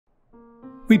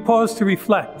We pause to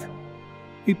reflect.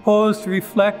 We pause to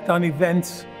reflect on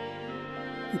events.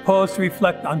 We pause to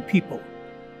reflect on people.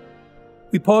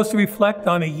 We pause to reflect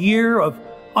on a year of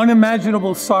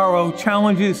unimaginable sorrow,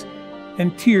 challenges,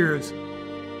 and tears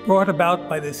brought about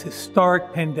by this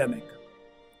historic pandemic.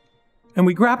 And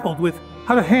we grappled with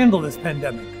how to handle this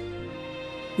pandemic.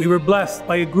 We were blessed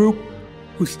by a group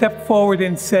who stepped forward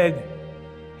and said,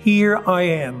 "Here I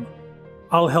am,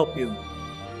 I'll help you."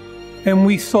 And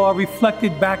we saw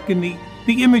reflected back in the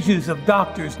images of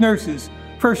doctors, nurses,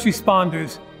 first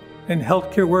responders, and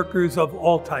healthcare workers of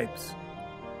all types.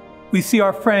 We see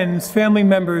our friends, family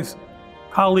members,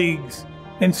 colleagues,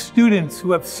 and students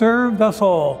who have served us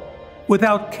all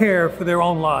without care for their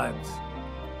own lives.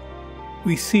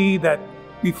 We see that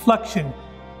reflection,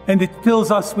 and it fills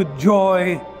us with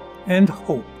joy and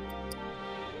hope.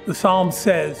 The Psalm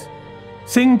says,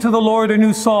 "Sing to the Lord a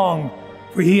new song,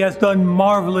 for he has done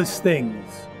marvelous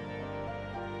things."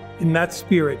 In that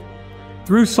spirit,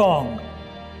 through song,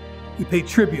 we pay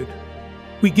tribute,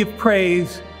 we give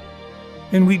praise,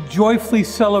 and we joyfully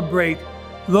celebrate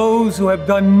those who have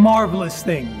done marvelous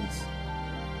things.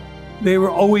 They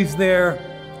were always there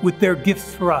with their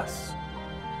gifts for us,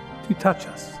 to touch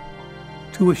us,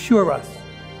 to assure us,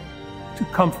 to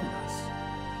comfort us,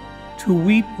 to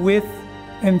weep with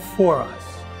and for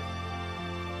us.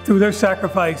 Through their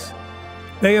sacrifice,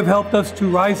 they have helped us to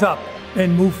rise up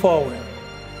and move forward.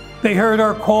 They heard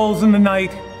our calls in the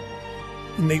night,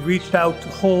 and they reached out to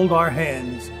hold our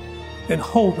hands and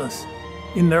hold us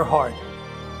in their heart.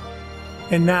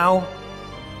 And now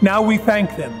we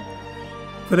thank them,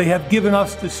 for they have given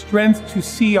us the strength to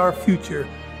see our future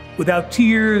without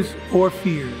tears or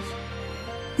fears.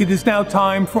 It is now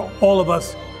time for all of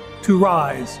us to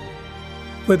rise,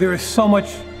 for there is so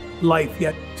much life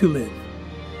yet to live.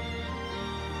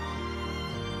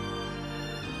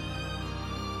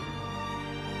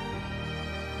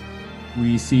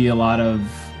 We see a lot of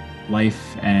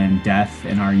life and death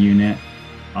in our unit,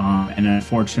 and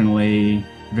unfortunately,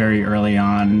 very early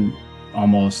on,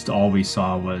 almost all we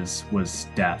saw was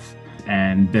death.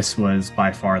 And this was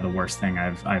by far the worst thing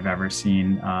I've ever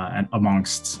seen, and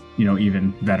amongst,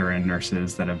 even veteran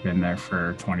nurses that have been there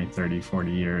for 20, 30,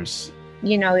 40 years.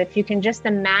 If you can just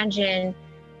imagine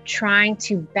trying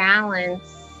to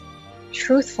balance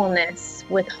truthfulness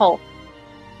with hope.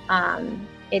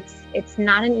 It's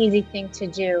not an easy thing to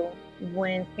do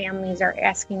when families are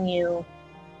asking you,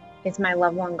 is my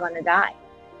loved one going to die?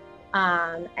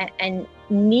 And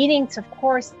needing to, of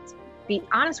course, be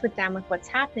honest with them with what's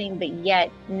happening, but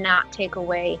yet not take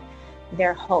away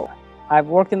their hope. I've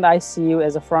worked in the ICU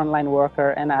as a frontline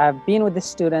worker, and I've been with the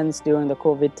students during the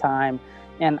COVID time,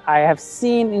 and I have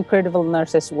seen incredible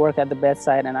nurses work at the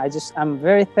bedside, and I'm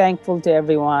very thankful to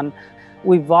everyone.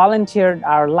 We volunteered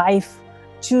our life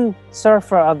to serve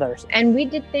for others. And we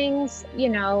did things,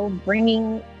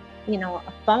 bringing,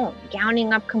 a phone,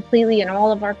 gowning up completely in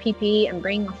all of our PPE and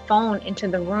bringing a phone into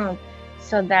the room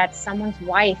so that someone's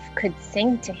wife could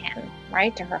sing to him,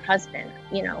 right, to her husband,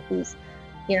 who's,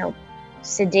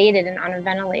 sedated and on a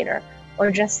ventilator,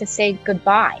 or just to say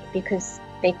goodbye because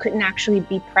they couldn't actually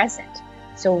be present.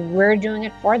 So we're doing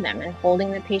it for them and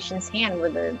holding the patient's hand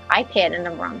with an iPad in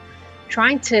the room,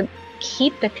 trying to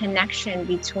keep the connection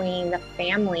between the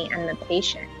family and the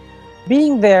patient.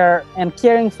 Being there and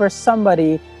caring for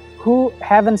somebody who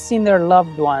haven't seen their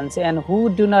loved ones and who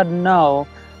do not know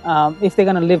if they're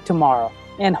going to live tomorrow,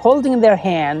 and holding their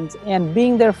hands and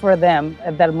being there for them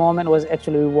at that moment was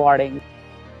actually rewarding.